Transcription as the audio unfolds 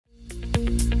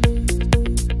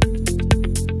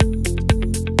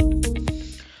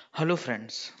Hello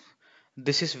friends,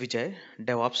 this is Vijay,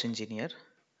 DevOps engineer.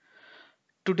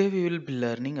 Today we will be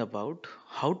learning about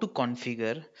how to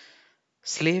configure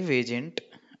slave agent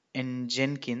in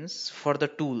Jenkins for the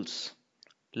tools.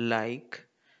 Like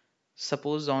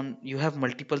suppose on you have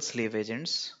multiple slave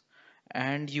agents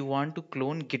and you want to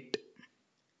clone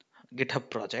GitHub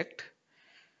project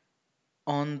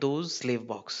on those slave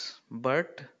box,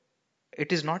 but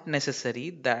it is not necessary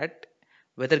that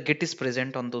whether Git is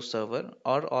present on those server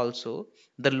or also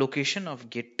the location of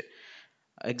Git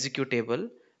executable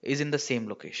is in the same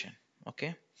location.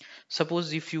 Okay,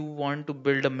 suppose if you want to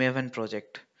build a Maven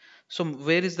project, so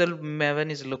where is the Maven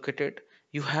is located,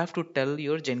 you have to tell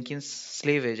your Jenkins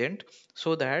slave agent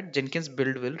so that Jenkins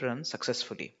build will run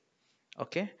successfully.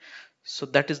 Okay, so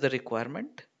that is the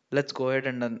requirement. Let's go ahead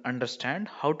and understand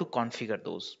how to configure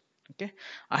those. Okay,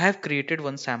 I have created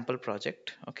one sample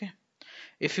project. Okay,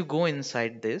 if you go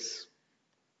inside this,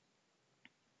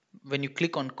 when you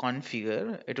click on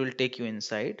configure, it will take you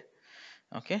inside.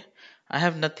 Okay, I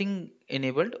have nothing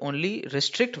enabled, only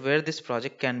restrict where this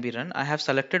project can be run. I have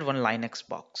selected one Linux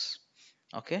box.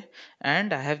 Okay,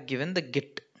 and I have given the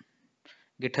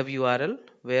GitHub URL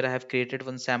where I have created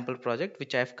one sample project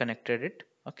which I have connected it.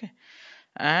 Okay,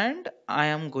 and I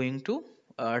am going to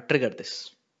trigger this.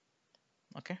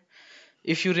 Okay,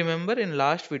 if you remember in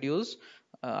last videos,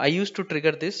 I used to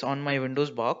trigger this on my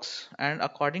Windows box, and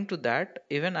according to that,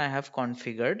 even I have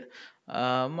configured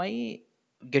my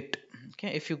Git. Okay,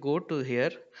 if you go to here,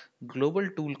 global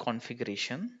tool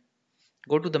configuration,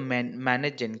 go to the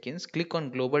manage Jenkins, click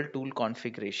on global tool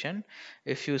configuration.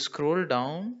 If you scroll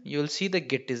down, you will see the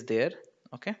Git is there.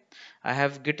 Okay, I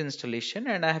have Git installation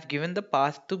and I have given the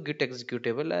path to Git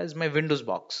executable as my Windows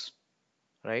box,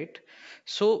 right?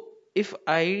 So if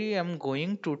I am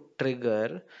going to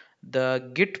trigger the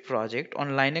Git project on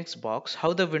Linux box,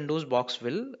 how the Windows box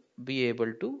will be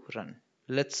able to run?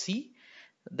 Let's see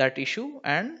that issue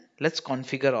and let's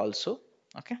configure also.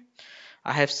 Okay,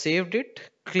 I have saved it.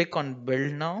 Click on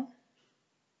build now.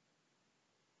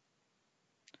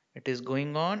 It is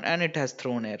going on and it has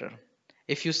thrown error.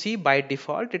 If you see, by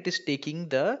default it is taking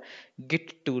the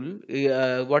Git tool,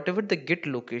 whatever the Git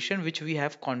location which we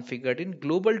have configured in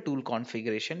global tool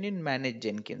configuration in manage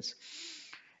Jenkins,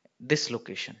 this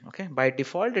location. Okay, by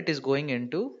default it is going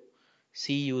into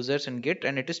C users and Git,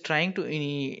 and it is trying to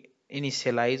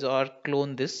initialize or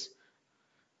clone this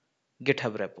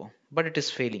GitHub repo, but it is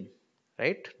failing,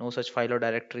 right? No such file or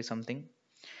directory something.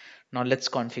 Now let's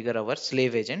configure our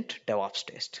slave agent DevOps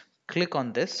test. Click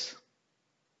on this,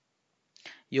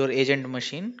 your agent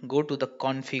machine, go to the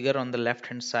configure on the left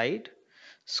hand side,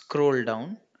 scroll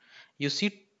down, you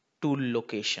see tool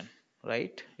location,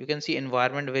 right? You can see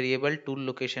environment variable tool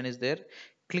location is there.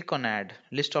 Click on add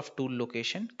list of tool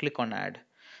location, click on add.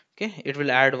 Okay, it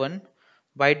will add one.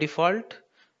 By default,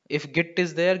 if Git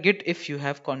is there, Git, if you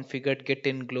have configured Git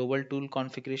in global tool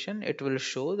configuration, it will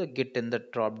show the Git in the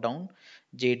drop down.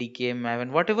 JDK,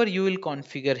 Maven, whatever you will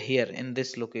configure here in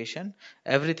this location,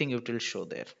 everything it will show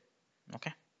there.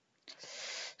 Okay,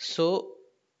 so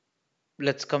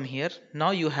let's come here.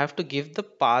 Now you have to give the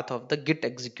path of the Git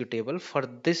executable for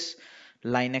this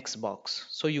Linux box.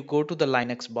 So you go to the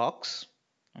Linux box.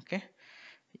 Okay,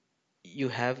 you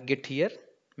have Git here.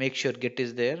 Make sure Git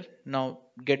is there. Now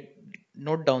get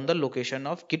note down the location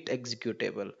of Git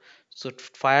executable. So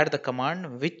fire the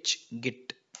command which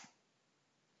Git.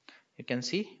 You can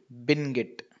see bin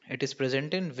Git. It is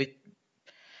present in which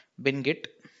bin Git.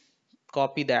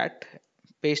 Copy that,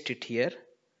 paste it here,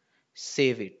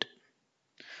 save it.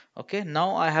 Okay,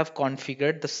 now I have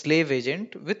configured the slave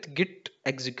agent with Git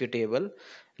executable.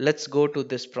 Let's go to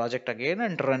this project again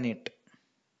and run it.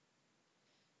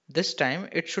 This time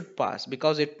it should pass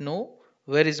because it know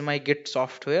where is my Git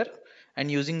software and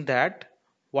using that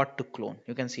what to clone.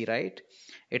 You can see, right?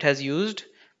 It has used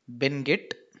bin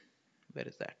Git. Where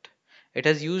is that? It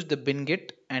has used the bin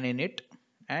Git and init,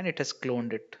 and it has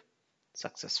cloned it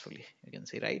successfully. You can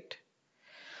see, right?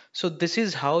 So this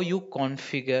is how you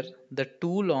configure the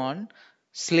tool on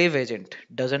slave agent.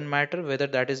 Doesn't matter whether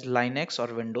that is Linux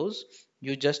or Windows.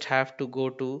 You just have to go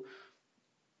to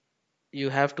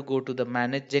the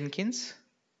manage Jenkins,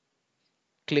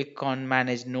 click on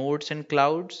manage nodes and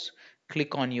clouds,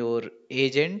 click on your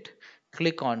agent,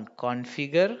 click on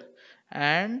configure,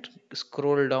 and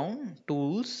scroll down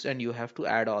tools, and you have to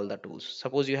add all the tools.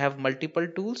 Suppose you have multiple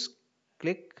tools,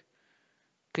 click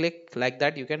like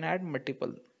that, you can add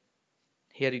multiple.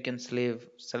 Here you can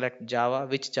select Java,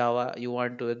 which Java you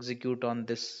want to execute on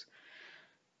this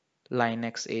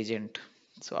Linux agent.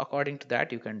 So according to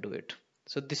that you can do it.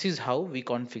 So this is how we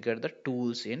configure the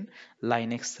tools in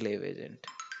Linux slave agent.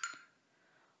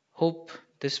 Hope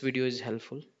this video is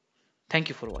helpful. Thank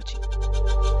you for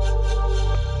watching.